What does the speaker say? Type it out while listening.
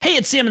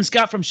it's Sam and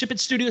Scott from Ship It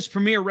Studios'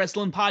 premier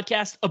wrestling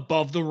podcast,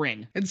 Above the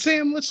Ring. And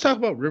Sam, let's talk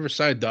about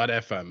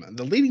Riverside.fm,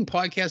 the leading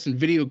podcast and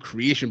video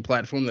creation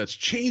platform that's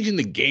changing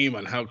the game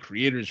on how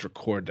creators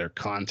record their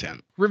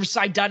content.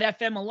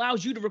 Riverside.fm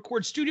allows you to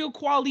record studio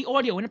quality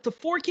audio and up to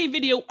 4K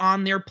video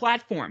on their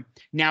platform.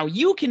 Now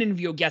you can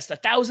interview a guest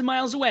 1,000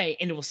 miles away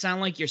and it will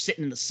sound like you're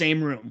sitting in the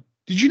same room.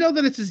 Did you know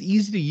that it's as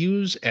easy to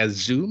use as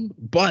Zoom,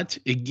 but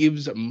it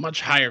gives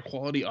much higher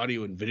quality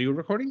audio and video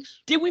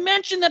recordings? Did we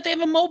mention that they have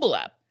a mobile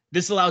app?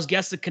 This allows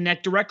guests to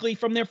connect directly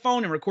from their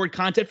phone and record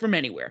content from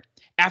anywhere.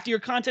 After your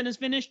content is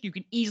finished, you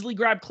can easily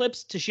grab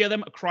clips to share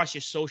them across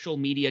your social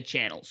media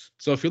channels.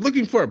 So if you're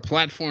looking for a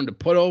platform to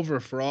put over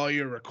for all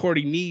your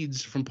recording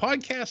needs, from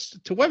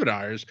podcasts to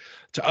webinars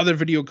to other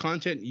video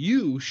content,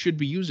 you should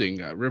be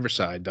using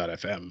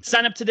Riverside.fm.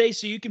 Sign up today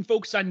so you can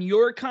focus on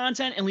your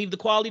content and leave the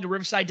quality to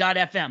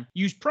Riverside.fm.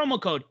 Use promo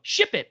code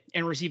SHIPIT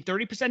and receive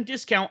 30%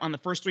 discount on the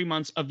first 3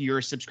 months of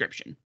your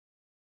subscription.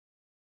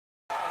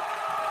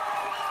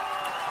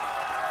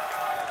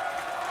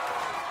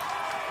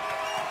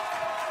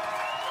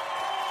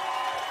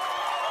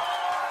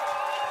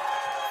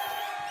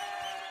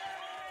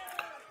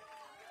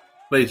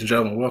 Ladies and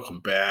gentlemen, welcome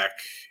back.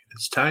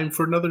 It's time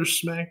for another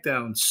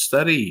SmackDown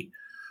study.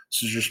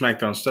 This is your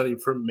SmackDown study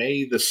for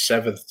May the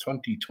 7th,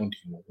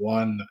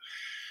 2021.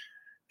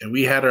 And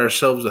we had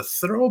ourselves a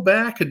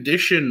throwback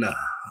edition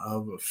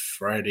of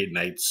Friday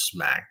Night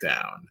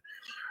SmackDown.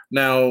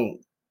 Now,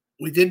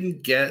 we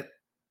didn't get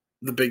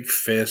the big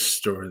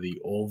fist or the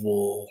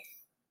oval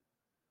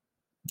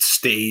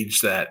stage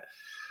that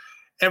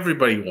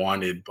everybody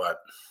wanted, but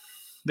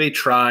they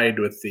tried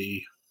with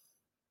the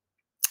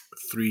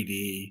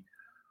 3D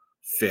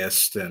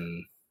fist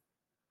and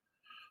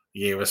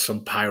gave us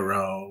some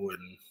pyro,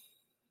 and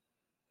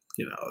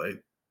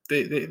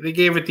they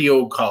gave it the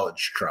old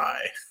college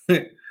try.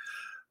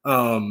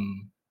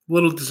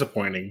 Little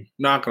disappointing,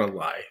 not gonna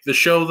lie. The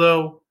show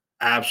though,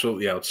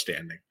 absolutely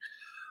outstanding.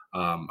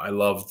 I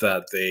love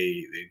that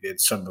they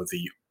did some of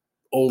the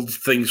old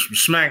things from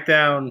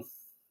SmackDown,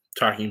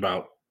 talking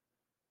about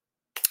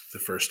the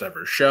first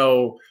ever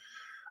show.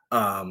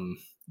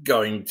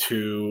 Going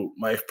to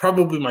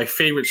probably my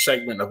favorite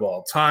segment of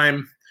all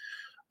time,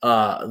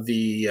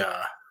 the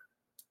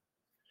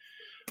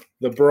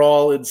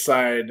brawl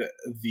inside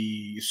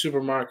the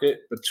supermarket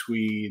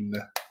between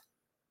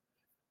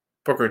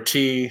Booker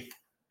T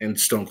and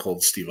Stone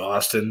Cold Steve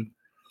Austin,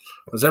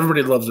 because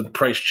everybody loves a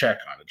price check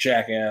on a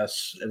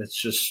jackass, and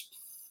it's just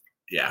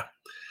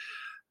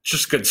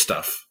good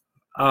stuff.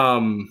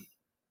 But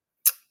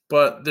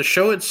the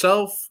show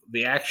itself,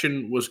 the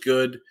action was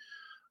good.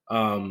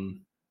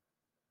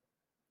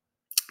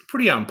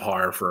 Pretty on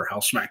par for how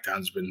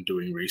SmackDown's been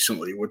doing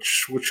recently,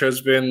 which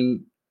has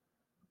been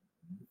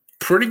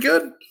pretty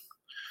good.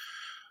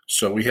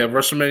 So we have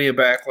WrestleMania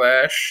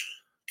Backlash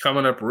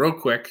coming up real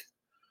quick.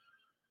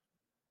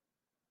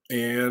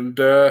 And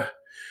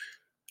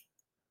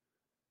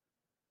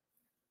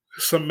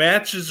some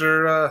matches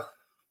are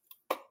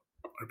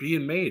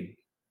being made.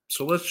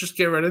 So let's just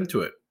get right into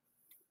it.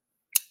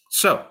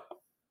 So,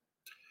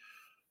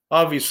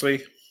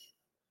 obviously,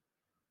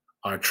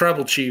 our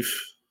tribal chief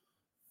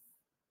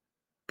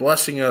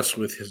blessing us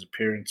with his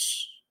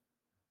appearance.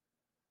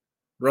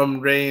 Roman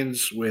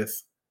Reigns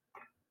with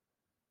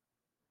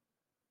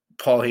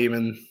Paul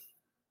Heyman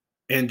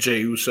and Jey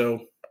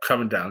Uso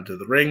coming down to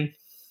the ring.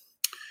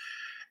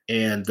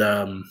 And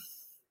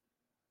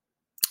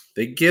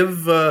they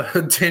give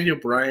Daniel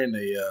Bryan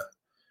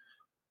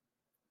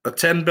a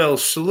 10-bell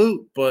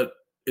salute, but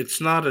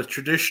it's not a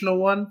traditional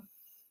one.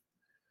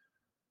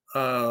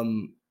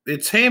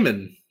 It's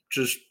Heyman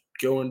just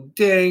going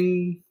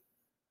ding,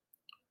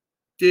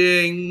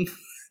 ding,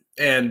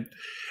 and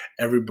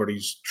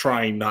everybody's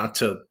trying not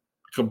to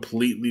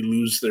completely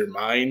lose their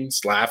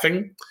minds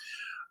laughing.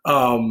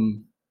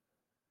 So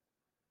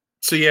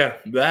yeah,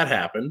 that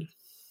happened.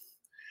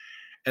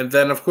 And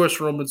then, of course,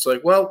 Roman's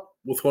like, well,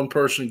 with one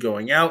person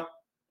going out,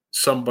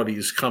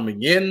 somebody's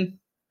coming in.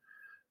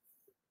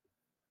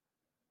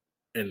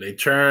 And they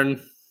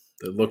turn,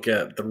 they look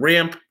at the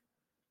ramp.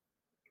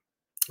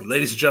 And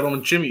ladies and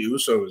gentlemen, Jimmy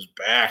Uso is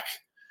back.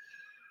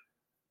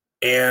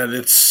 And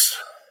it's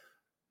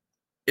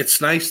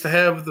nice to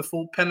have the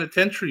full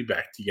penitentiary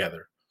back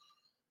together.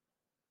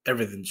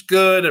 Everything's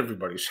good.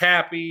 Everybody's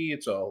happy.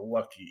 It's all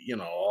lucky,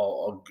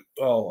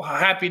 all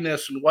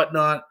happiness and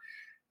whatnot.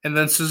 And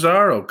then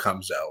Cesaro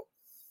comes out.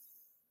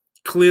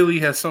 Clearly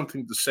has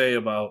something to say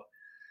about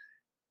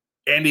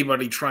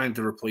anybody trying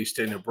to replace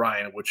Daniel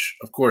Bryan, which,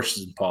 of course,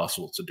 is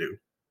impossible to do.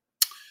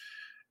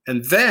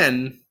 And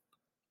then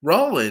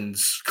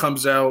Rollins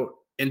comes out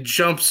and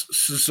jumps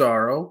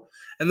Cesaro.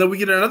 And then we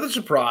get another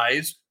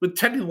surprise with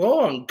Teddy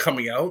Long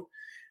coming out,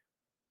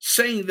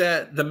 saying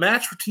that the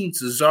match between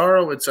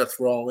Cesaro and Seth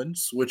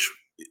Rollins, which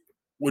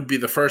would be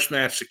the first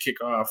match to kick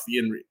off the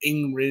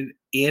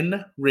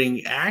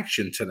in-ring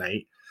action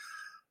tonight,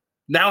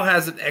 now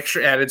has an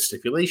extra added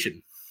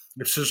stipulation.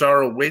 If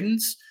Cesaro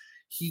wins,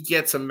 he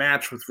gets a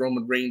match with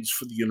Roman Reigns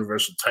for the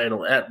Universal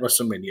title at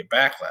WrestleMania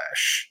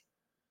Backlash.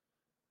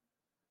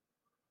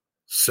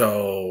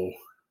 So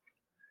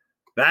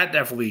that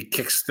definitely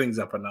kicks things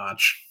up a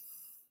notch.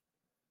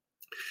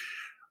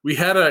 We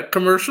had a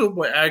commercial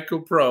by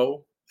Agco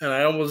Pro, and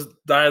I almost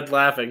died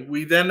laughing.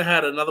 We then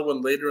had another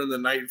one later in the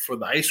night for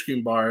the ice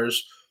cream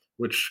bars,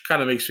 which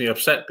kind of makes me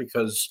upset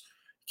because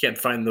you can't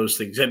find those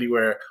things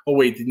anywhere. Oh,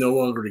 wait, they no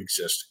longer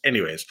exist.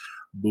 Anyways,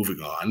 moving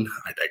on.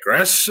 I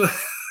digress.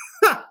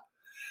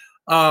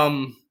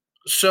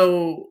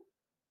 So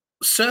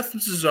Seth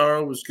and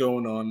Cesaro was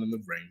going on in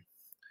the ring.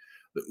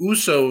 The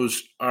Usos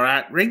are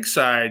at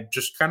ringside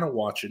just kind of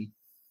watching.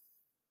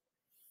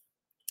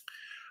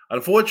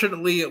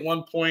 Unfortunately, at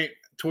one point,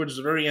 towards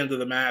the very end of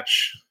the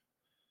match,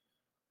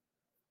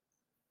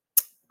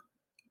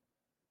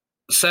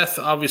 Seth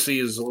obviously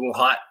is a little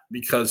hot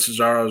because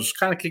Cesaro's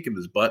kind of kicking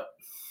his butt.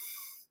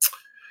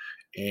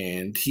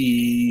 And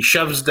he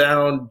shoves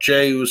down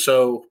Jey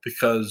Uso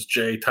because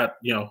Jey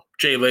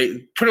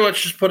pretty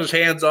much just put his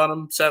hands on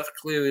him. Seth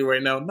clearly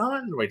right now,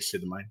 not in the right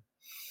state of mind.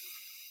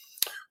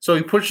 So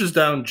he pushes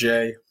down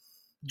Jey.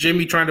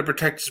 Jimmy, trying to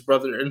protect his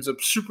brother, ends up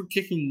super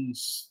kicking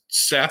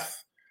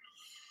Seth.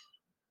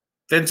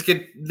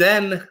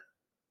 Then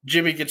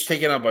Jimmy gets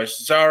taken out by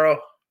Cesaro.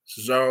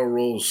 Cesaro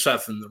rolls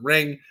Seth in the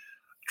ring,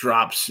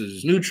 drops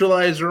his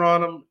neutralizer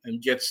on him,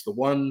 and gets the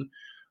 1,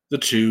 the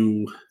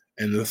 2,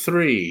 and the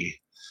 3.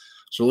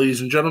 So,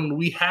 ladies and gentlemen,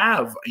 we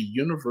have a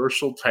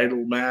Universal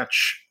title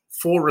match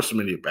for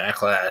WrestleMania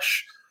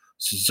Backlash.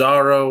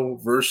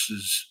 Cesaro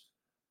versus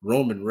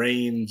Roman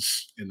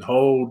Reigns. And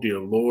oh, dear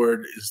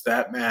Lord, is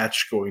that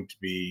match going to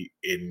be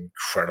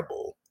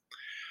incredible.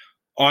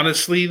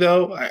 Honestly,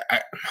 though,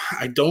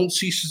 I don't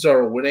see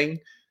Cesaro winning,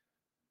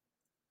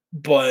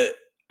 but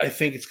I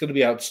think it's going to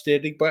be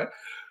outstanding. But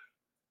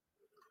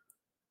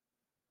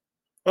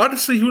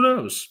honestly, who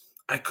knows?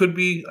 I could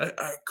be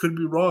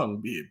wrong.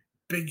 Be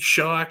a big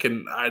shock,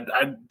 and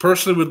I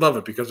personally would love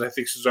it because I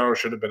think Cesaro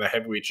should have been a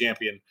heavyweight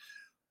champion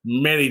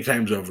many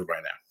times over by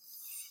now.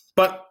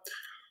 But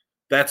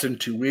that's in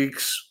 2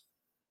 weeks.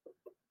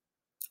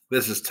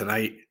 This is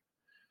tonight.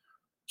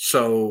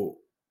 So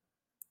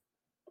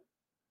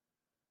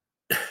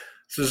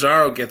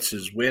Cesaro gets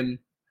his win.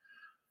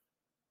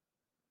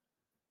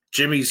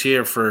 Jimmy's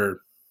here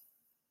for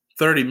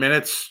 30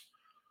 minutes,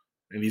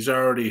 and he's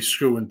already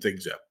screwing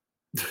things up.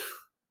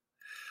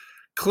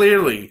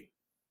 Clearly,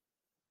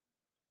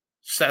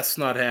 Seth's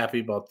not happy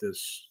about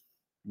this.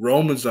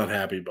 Roman's not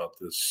happy about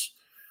this.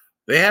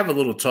 They have a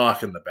little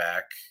talk in the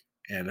back,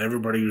 and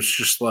everybody was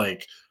just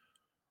like,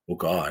 oh,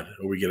 God,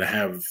 are we going to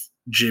have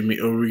Jimmy?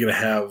 Are we going to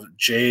have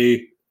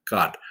Jey?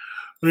 God,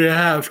 we're going to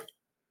have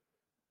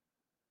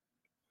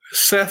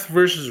Seth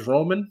versus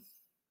Roman.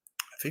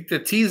 I think they're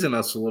teasing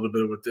us a little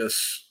bit with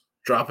this,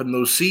 dropping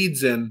those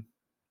seeds in.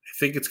 I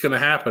think it's going to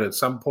happen at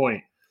some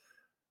point.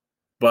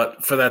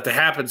 But for that to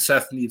happen,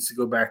 Seth needs to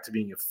go back to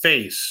being a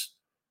face,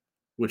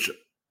 which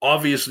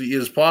obviously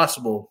is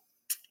possible,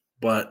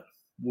 but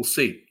we'll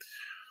see.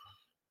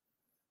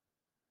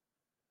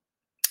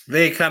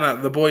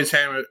 The boys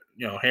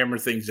hammer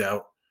things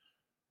out.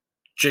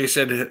 Jey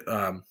said,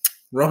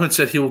 Roman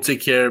said he will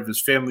take care of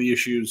his family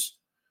issues.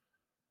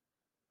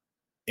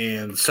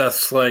 And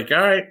Seth's like, all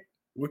right,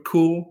 we're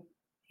cool.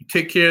 You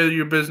take care of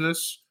your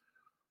business,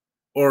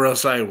 or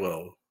else I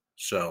will.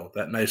 So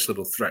that nice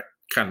little threat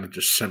kind of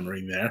just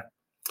simmering there.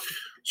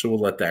 So we'll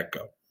let that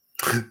go.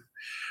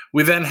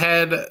 We then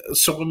had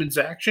some women's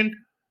action.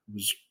 It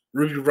was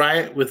Ruby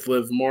Riott with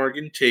Liv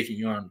Morgan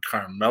taking on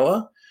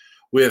Carmella.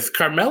 With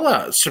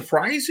Carmella,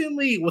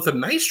 surprisingly, with a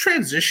nice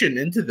transition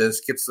into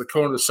this, gets the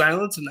cone of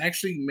silence and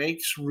actually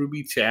makes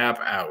Ruby tap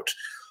out.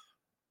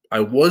 I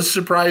was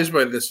surprised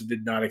by this and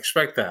did not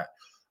expect that.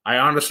 I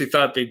honestly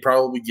thought they'd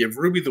probably give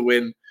Ruby the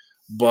win,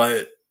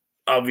 but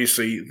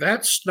obviously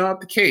that's not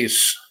the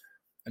case.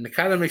 And it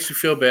kind of makes me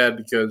feel bad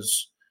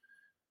because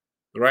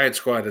the Riott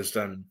Squad has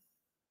done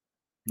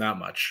not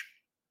much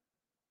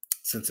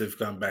since they've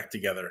gone back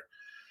together.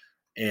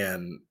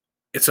 And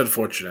it's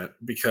unfortunate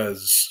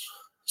because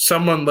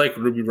someone like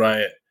Ruby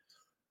Riott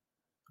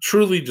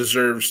truly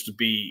deserves to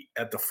be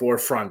at the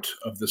forefront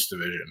of this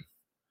division.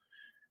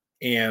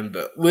 And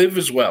Liv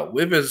as well.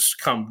 Liv has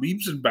come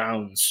leaps and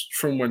bounds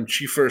from when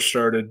she first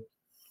started.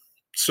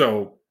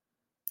 So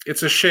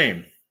it's a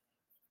shame.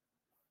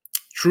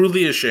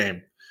 Truly a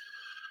shame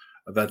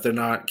that they're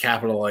not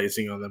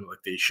capitalizing on them like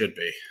they should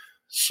be.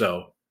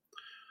 So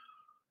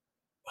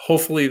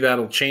hopefully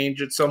that'll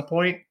change at some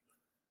point.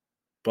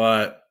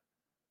 But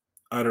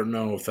I don't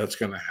know if that's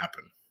going to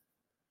happen.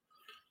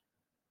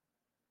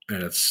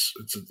 And it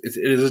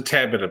is a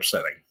tad bit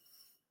upsetting.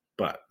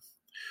 But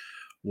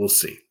we'll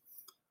see.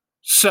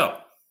 So,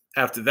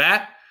 after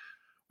that,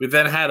 we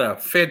then had a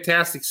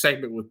fantastic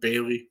segment with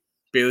Bayley.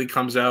 Bayley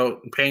comes out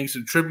and paying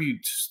some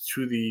tribute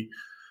to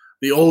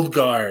the old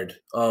guard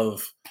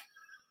of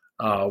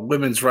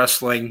women's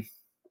wrestling,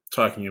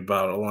 talking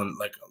about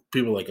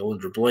people like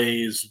Alundra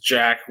Blaze,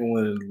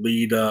 Jacqueline,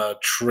 Lita,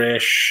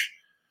 Trish,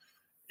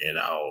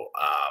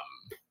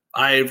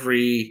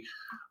 Ivory,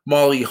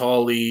 Molly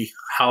Holly,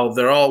 how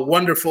they're all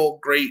wonderful,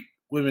 great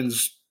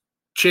women's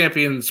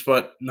champions,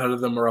 but none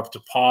of them are up to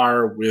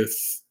par with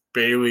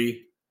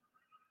Bayley.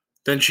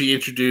 Then she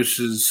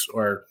introduces,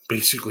 or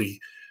basically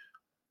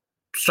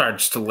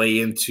starts to lay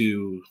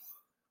into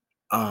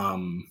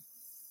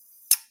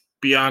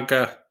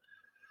Bianca,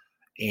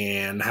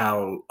 and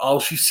how all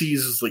she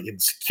sees is like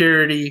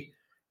insecurity,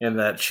 and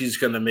that she's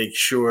going to make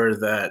sure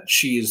that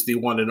she is the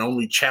one and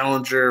only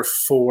challenger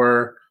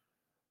for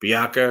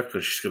Bianca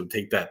because she's going to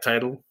take that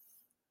title.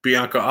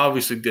 Bianca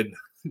obviously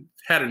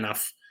had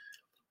enough,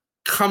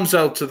 comes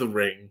out to the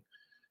ring.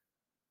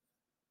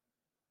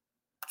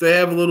 They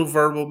have a little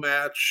verbal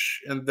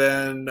match, and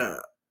then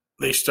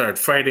they start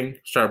fighting,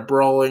 start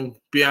brawling.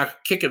 Bianca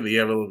kicking the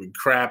ever-living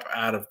crap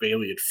out of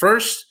Bayley at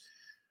first,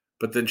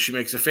 but then she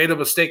makes a fatal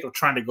mistake of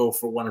trying to go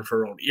for one of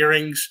her own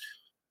earrings.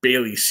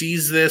 Bayley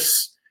sees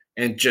this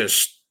and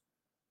just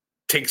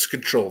takes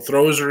control,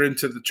 throws her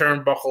into the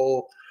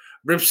turnbuckle,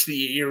 rips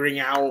the earring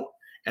out,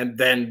 and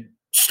then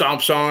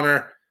stomps on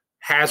her,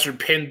 has her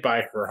pinned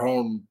by her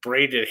own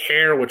braided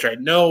hair, which I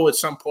know at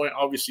some point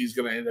obviously is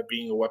going to end up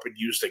being a weapon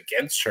used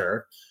against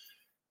her.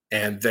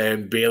 And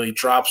then Bayley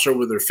drops her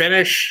with her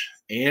finish,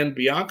 and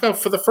Bianca,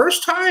 for the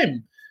first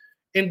time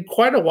in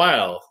quite a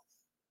while,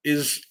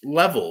 is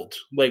leveled.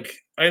 Like,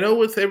 I know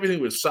with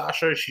everything with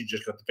Sasha, she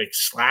just got the big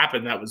slap,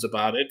 and that was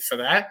about it for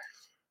that.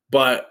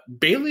 But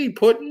Bayley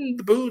putting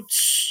the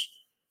boots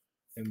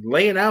and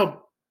laying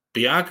out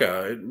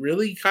Bianca, it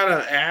really kind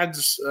of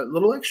adds a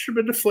little extra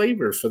bit of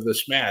flavor for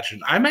this match.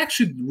 And I'm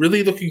actually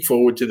really looking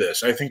forward to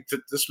this. I think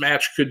that this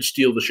match could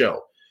steal the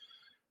show.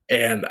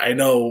 And I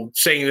know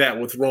saying that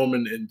with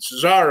Roman and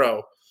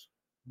Cesaro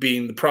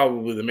being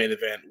probably the main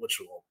event,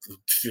 which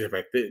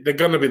they're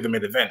going to be the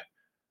main event.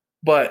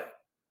 But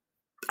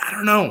I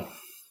don't know.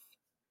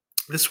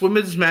 This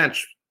women's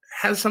match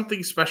has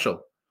something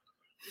special.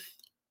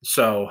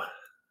 So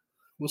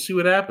we'll see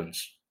what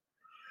happens.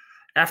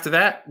 After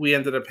that, we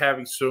ended up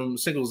having some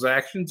singles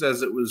actions,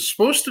 as it was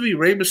supposed to be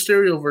Rey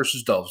Mysterio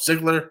versus Dolph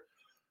Ziggler.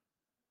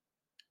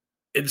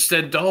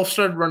 Instead, Dolph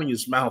started running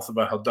his mouth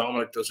about how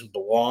Dominic doesn't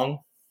belong,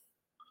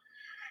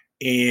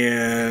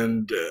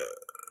 and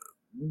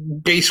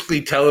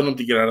basically telling him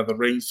to get out of the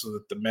ring so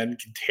that the men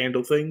can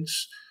handle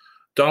things.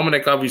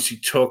 Dominic obviously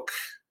took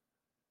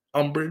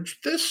umbrage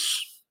with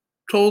this,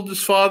 told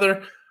his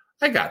father,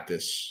 I got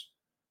this.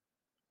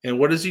 And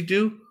what does he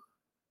do?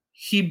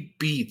 He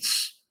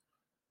beats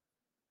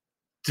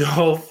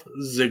Dolph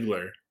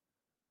Ziggler.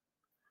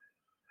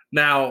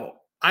 Now,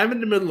 I'm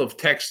in the middle of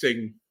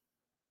texting.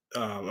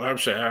 I'm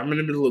in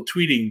the middle of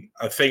tweeting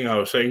a thing. I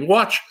was saying,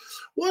 watch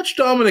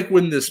Dominic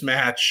win this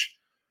match.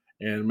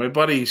 And my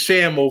buddy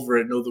Sam over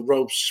at Know the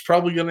Ropes is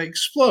probably going to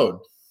explode.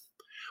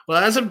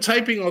 Well, as I'm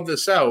typing all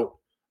this out,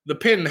 the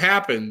pin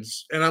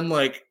happens, and I'm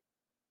like,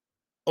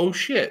 oh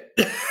shit.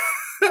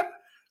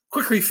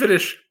 Quickly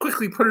finish.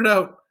 Quickly put it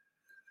out.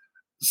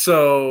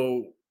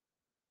 So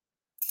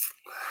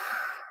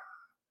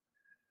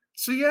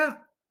yeah.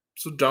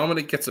 So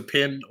Dominic gets a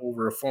pin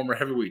over a former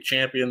heavyweight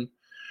champion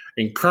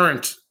and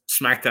current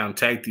SmackDown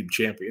Tag Team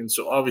Champion.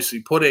 So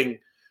obviously putting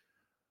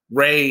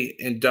Rey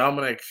and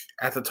Dominic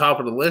at the top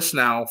of the list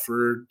now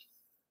for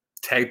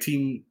tag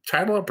team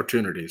title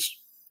opportunities.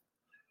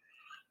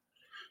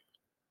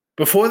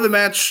 Before the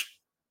match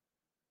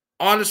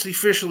honestly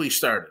officially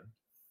started,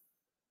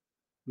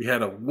 we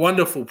had a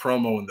wonderful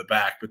promo in the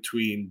back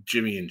between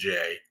Jimmy and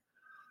Jay,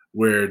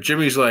 where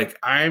Jimmy's like,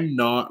 I'm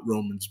not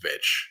Roman's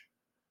bitch.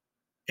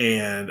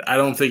 And I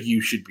don't think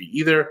you should be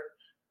either.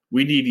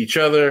 We need each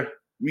other.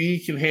 We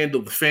can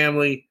handle the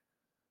family.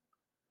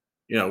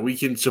 You know, we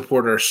can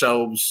support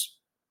ourselves.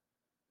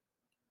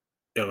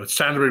 You know, it's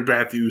time to bring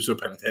back the Uso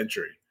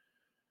Penitentiary.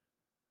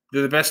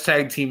 They're the best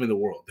tag team in the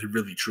world. They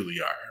really, truly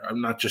are.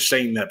 I'm not just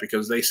saying that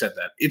because they said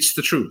that. It's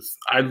the truth.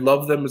 I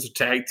love them as a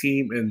tag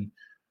team, and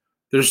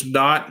there's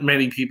not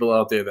many people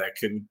out there that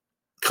can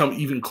come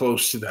even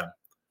close to them.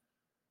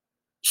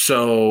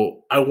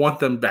 So I want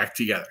them back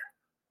together.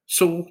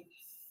 So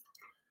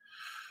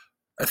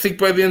I think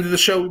by the end of the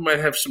show, we might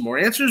have some more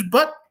answers,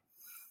 but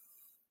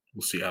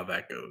we'll see how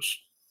that goes.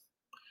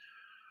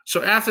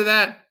 So after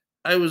that,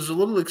 I was a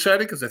little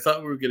excited because I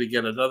thought we were going to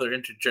get another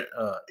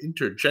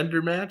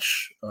intergender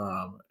match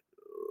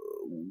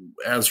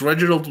as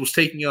Reginald was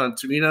taking on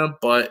Tamina,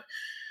 but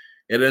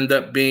it ended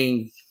up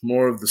being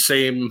more of the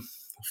same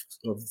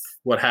of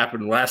what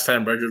happened last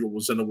time Reginald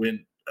was in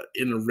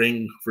a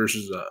ring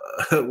versus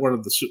one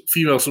of the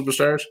female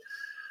superstars.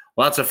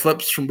 Lots of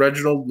flips from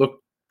Reginald,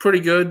 looked pretty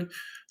good.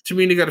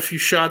 Tamina got a few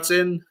shots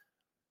in,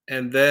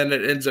 and then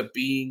it ends up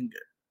being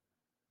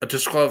a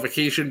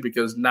disqualification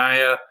because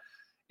Nia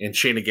and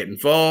Shayna get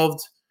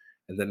involved,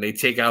 and then they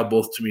take out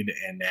both Tamina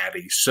and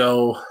Natty.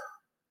 So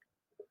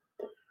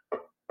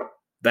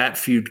that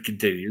feud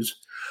continues.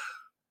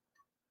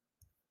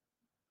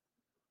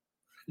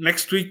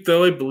 Next week,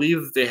 though, I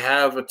believe that they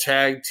have a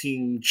tag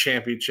team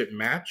championship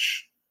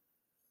match.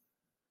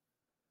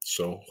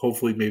 So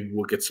hopefully maybe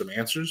we'll get some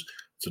answers.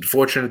 It's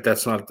unfortunate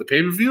that's not at the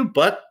pay-per-view,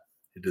 but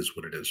it is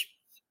what it is.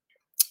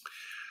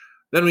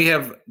 Then we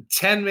have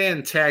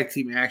 10-man tag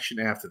team action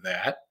after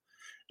that,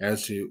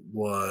 as it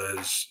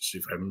was, see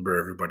if I remember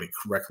everybody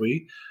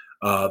correctly,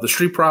 The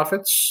Street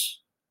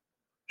Profits,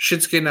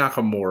 Shinsuke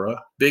Nakamura,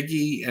 Big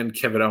E, and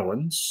Kevin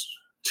Owens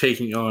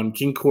taking on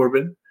King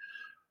Corbin,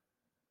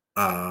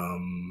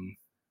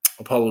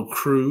 Apollo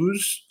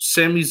Crews,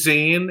 Sami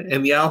Zayn,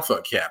 and the Alpha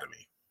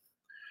Academy.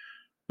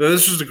 Now,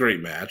 this was a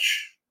great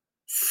match.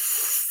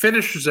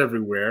 Finishes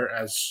everywhere,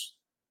 as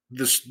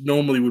this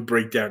normally would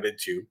break down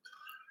into.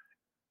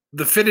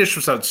 The finish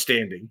was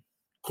outstanding.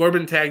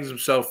 Corbin tags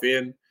himself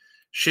in.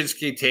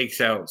 Shinsuke takes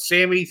out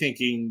Sami,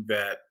 thinking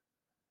that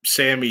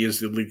Sami is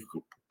the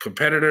legal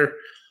competitor.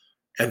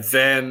 And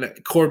then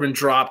Corbin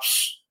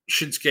drops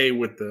Shinsuke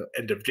with the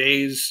End of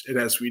Days. And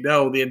as we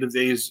know, the End of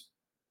Days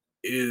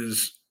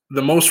is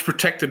the most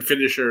protected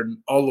finisher in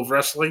all of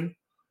wrestling.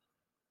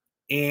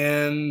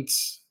 And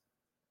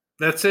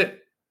that's it.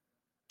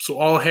 So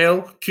all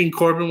hail King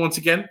Corbin once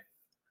again.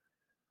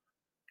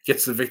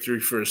 Gets the victory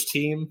for his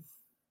team.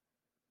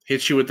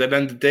 Hits you with that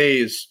End of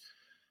Days.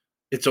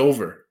 It's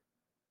over.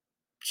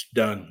 It's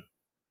done.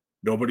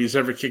 Nobody's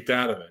ever kicked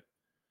out of it.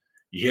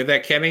 You hear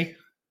that, Kenny?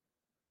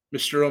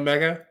 Mr.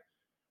 Omega?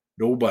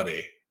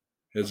 Nobody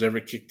has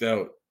ever kicked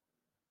out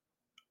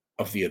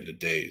of the End of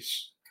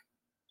Days.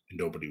 And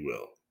nobody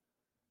will.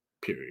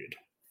 Period.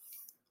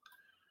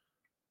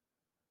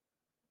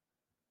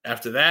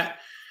 After that,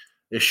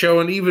 they're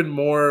showing even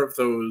more of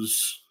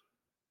those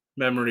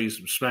memories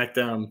of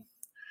SmackDown.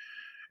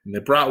 And they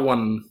brought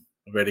one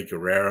of Eddie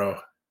Guerrero.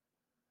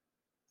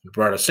 It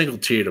brought a single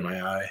tear to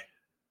my eye.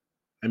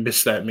 I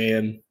miss that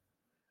man.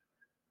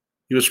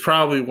 He was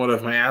probably one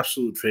of my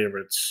absolute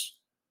favorites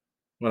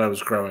when I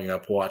was growing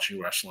up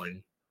watching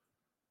wrestling.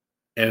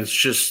 And it's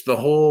just the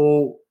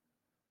whole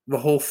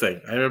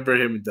thing. I remember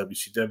him in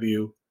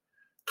WCW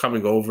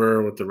coming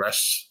over with the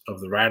rest of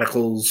the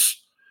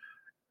Radicals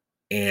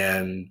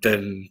and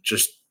then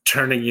just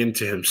turning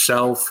into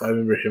himself. I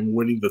remember him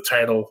winning the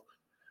title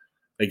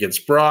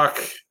against Brock,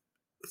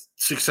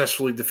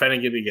 successfully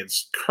defending it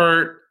against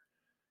Kurt,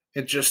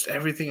 and just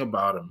everything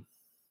about him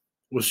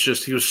was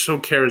just, he was so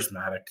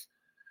charismatic.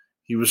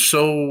 He was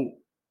so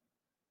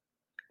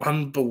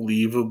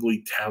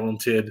unbelievably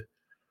talented.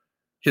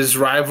 His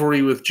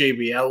rivalry with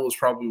JBL was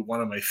probably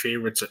one of my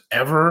favorites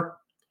ever.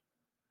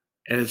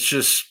 And it's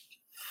just,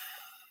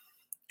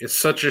 it's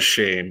such a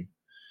shame.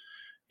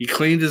 He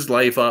cleaned his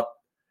life up.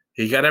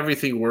 He got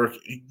everything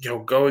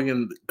going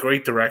in a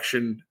great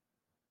direction.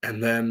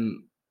 And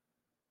then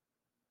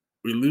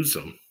we lose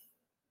him.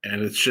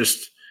 And it's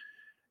just,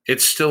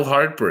 it's still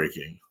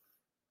heartbreaking.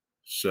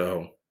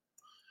 So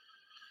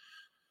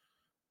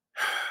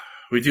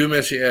we do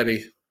miss you,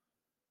 Eddie.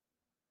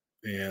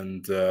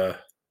 And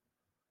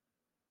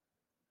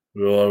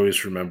we'll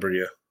always remember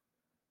you.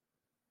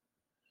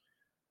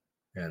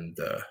 And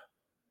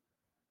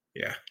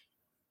yeah.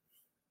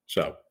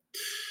 So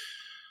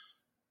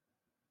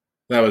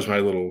that was my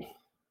little,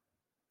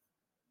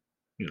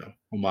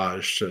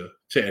 homage to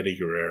Eddie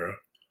Guerrero.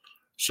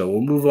 So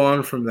we'll move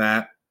on from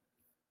that,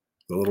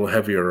 a little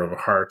heavier of a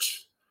heart.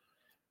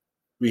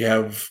 We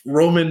have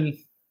Roman,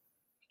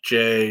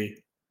 Jay,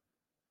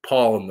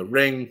 Paul in the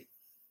ring,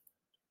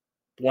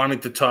 wanting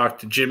to talk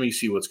to Jimmy,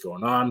 see what's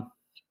going on.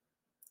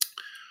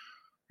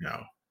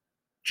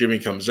 Jimmy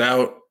comes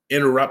out,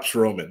 interrupts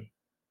Roman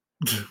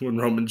when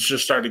Roman's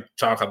just starting to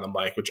talk on the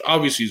mic, which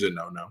obviously is a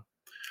no-no.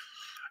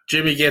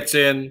 Jimmy gets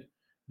in.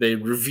 They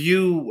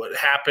review what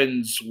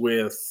happens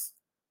with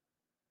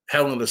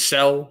Hell in a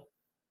Cell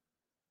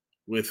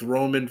with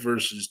Roman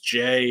versus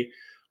Jay,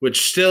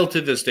 which still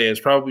to this day is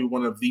probably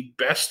one of the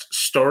best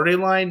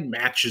storyline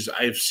matches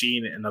I've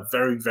seen in a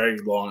very, very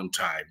long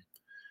time.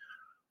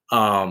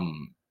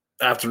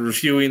 After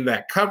reviewing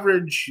that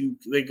coverage,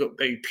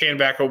 they pan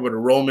back over to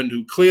Roman,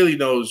 who clearly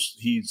knows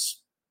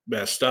he's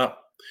messed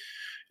up.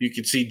 You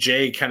can see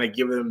Jay kind of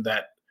giving him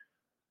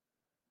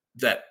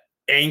that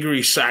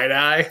angry side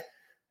eye.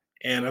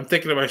 And I'm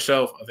thinking to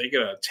myself, are they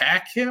going to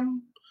attack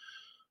him?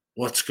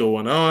 What's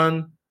going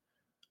on?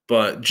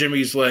 But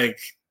Jimmy's like,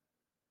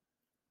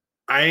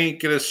 I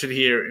ain't going to sit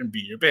here and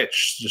be your bitch.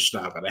 It's just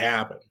not going to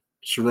happen.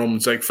 So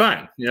Roman's like,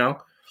 fine.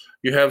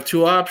 You have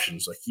two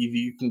options. Like, either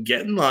you can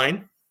get in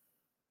line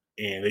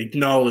and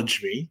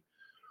acknowledge me,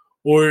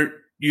 or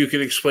you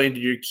can explain to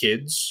your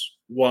kids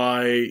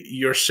why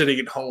you're sitting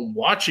at home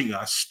watching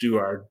us do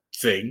our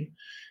thing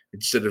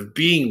instead of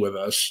being with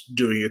us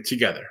doing it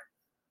together.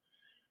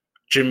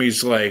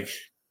 Jimmy's like,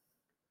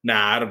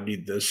 nah, I don't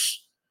need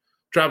this.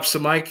 Drops the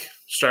mic,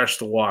 starts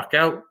to walk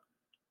out.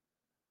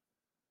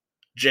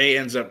 Jay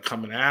ends up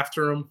coming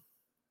after him,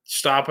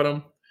 stopping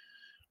him.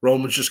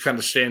 Roman's just kind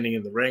of standing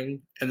in the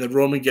ring, and then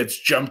Roman gets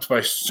jumped by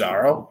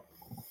Cesaro.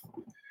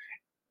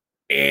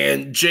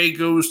 And Jay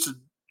goes to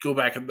go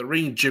back in the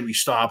ring. Jimmy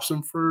stops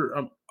him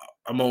for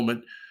a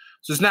moment.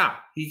 Says, nah,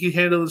 he can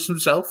handle this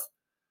himself.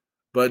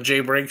 But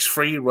Jay breaks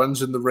free,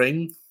 runs in the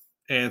ring,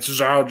 and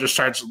Cesaro just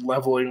starts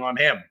leveling on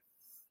him.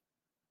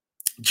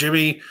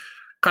 Jimmy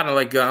kind of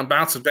like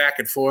bouncing back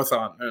and forth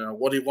on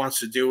what he wants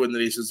to do, and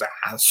then he says,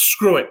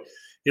 screw it.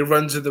 He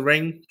runs in the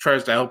ring,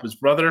 tries to help his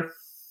brother.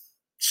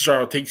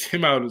 Cesaro takes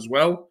him out as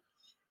well.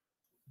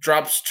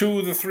 Drops two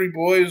of the three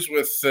boys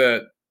with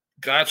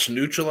Gotch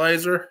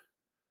neutralizer,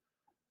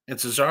 and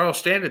Cesaro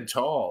standing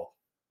tall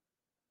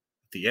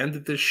at the end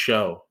of this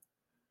show.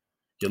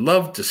 You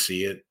love to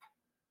see it.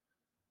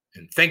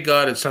 And thank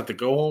God it's not the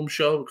go-home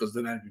show, because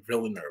then I'd be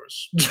really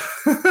nervous.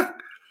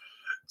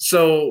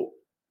 So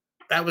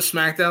that was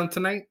SmackDown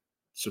tonight.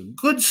 Some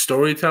good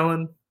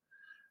storytelling.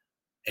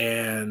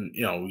 And,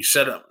 we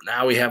set up.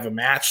 Now we have a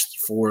match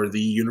for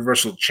the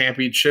Universal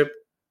Championship.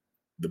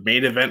 The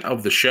main event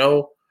of the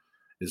show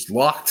is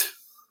locked.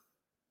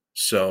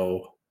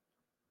 So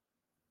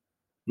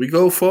we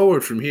go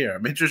forward from here.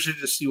 I'm interested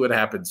to see what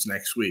happens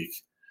next week.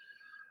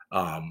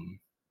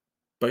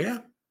 But yeah.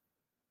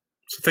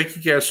 So thank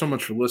you guys so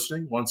much for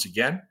listening once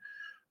again.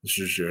 This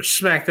is your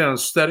SmackDown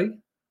study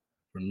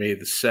for May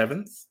the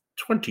 7th,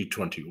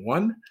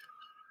 2021.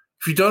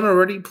 If you don't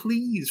already,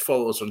 please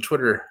follow us on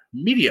Twitter,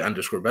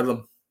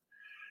 media_bedlam.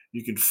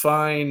 You can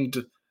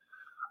find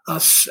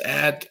us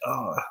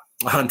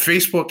on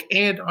Facebook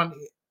and on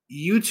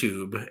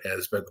YouTube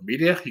as Bedlam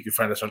Media. You can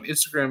find us on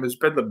Instagram as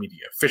Bedlam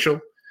Media Official.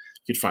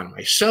 You can find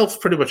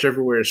myself pretty much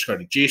everywhere as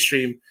Scotty J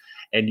Stream.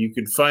 And you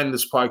can find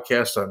this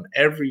podcast on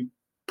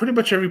pretty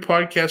much every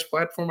podcast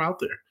platform out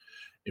there.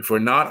 If we're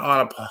not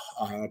on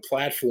a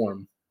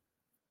platform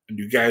and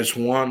you guys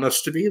want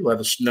us to be, let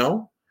us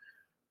know.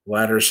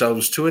 We'll add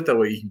ourselves to it. That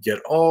way you can get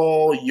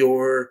all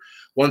your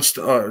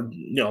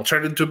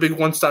turn it into a big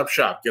one-stop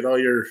shop. Get all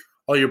your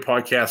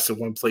podcasts in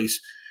one place.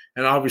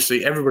 And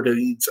obviously everybody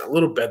needs a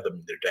little Bedlam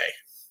in their day.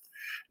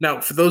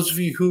 Now, for those of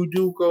you who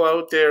do go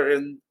out there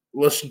and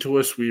listen to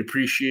us, we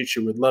appreciate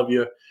you. We love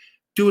you.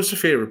 Do us a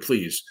favor,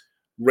 please.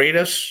 Rate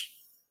us.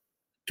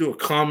 Do a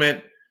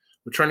comment.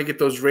 We're trying to get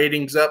those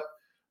ratings up.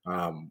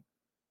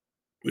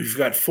 We've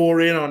got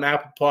 4 in on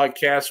Apple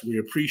Podcasts. We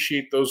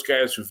appreciate those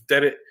guys who've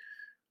done it.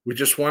 We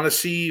just want to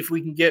see if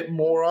we can get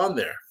more on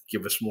there.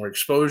 Give us more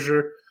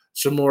exposure,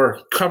 some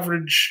more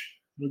coverage.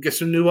 We'll get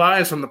some new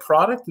eyes on the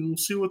product, and we'll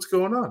see what's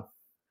going on.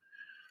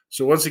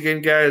 So once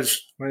again,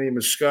 guys, my name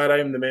is Scott. I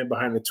am the man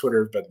behind the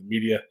Twitter of Bedlam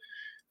Media.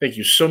 Thank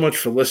you so much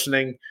for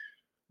listening.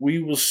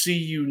 We will see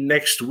you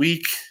next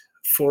week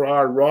for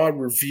our Raw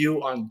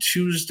review on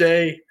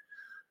Tuesday.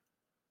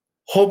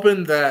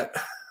 Hoping that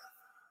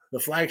the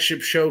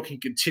flagship show can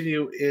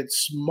continue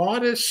its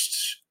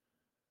modest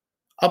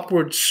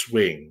upward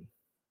swing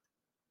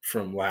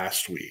from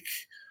last week.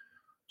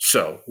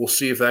 So we'll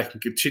see if that can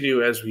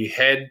continue as we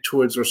head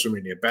towards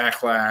WrestleMania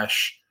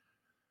Backlash.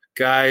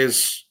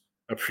 Guys,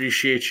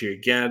 appreciate you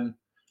again.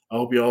 I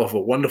hope you all have a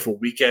wonderful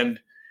weekend.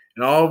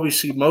 And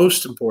obviously,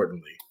 most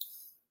importantly,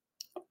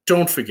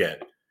 don't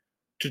forget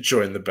to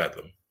join the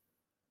Bedlam.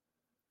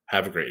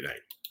 Have a great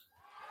night.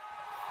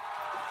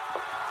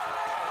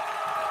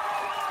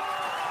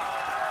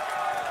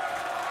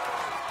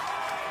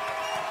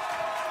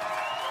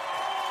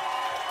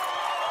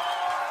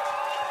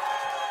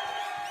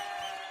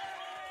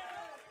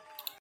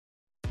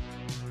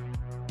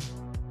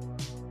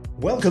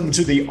 Welcome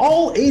to the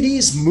All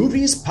 80s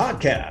Movies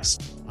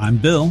Podcast. I'm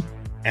Bill.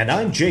 And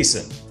I'm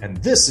Jason. And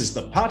this is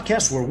the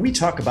podcast where we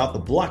talk about the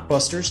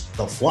blockbusters,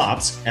 the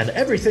flops, and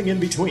everything in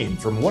between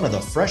from one of the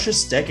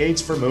freshest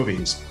decades for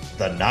movies,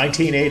 the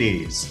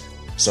 1980s.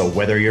 So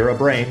whether you're a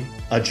brain,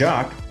 a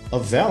jock, a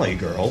valley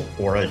girl,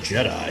 or a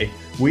Jedi,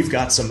 we've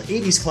got some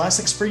 80s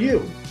classics for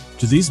you.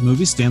 Do these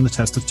movies stand the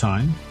test of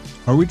time?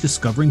 Are we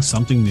discovering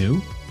something new?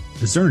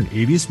 Is there an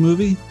 80s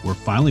movie we're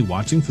finally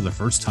watching for the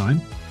first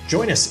time?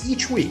 Join us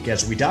each week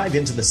as we dive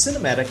into the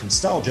cinematic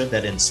nostalgia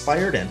that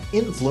inspired and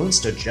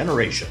influenced a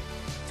generation.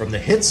 From the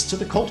hits to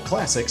the cult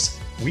classics,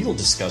 we'll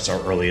discuss our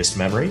earliest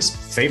memories,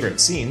 favorite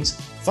scenes,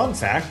 fun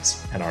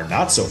facts, and our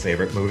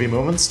not-so-favorite movie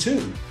moments,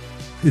 too.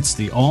 It's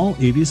the All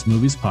 80s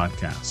Movies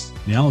Podcast,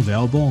 now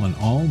available on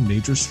all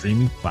major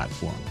streaming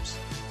platforms.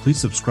 Please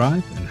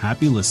subscribe and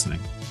happy listening.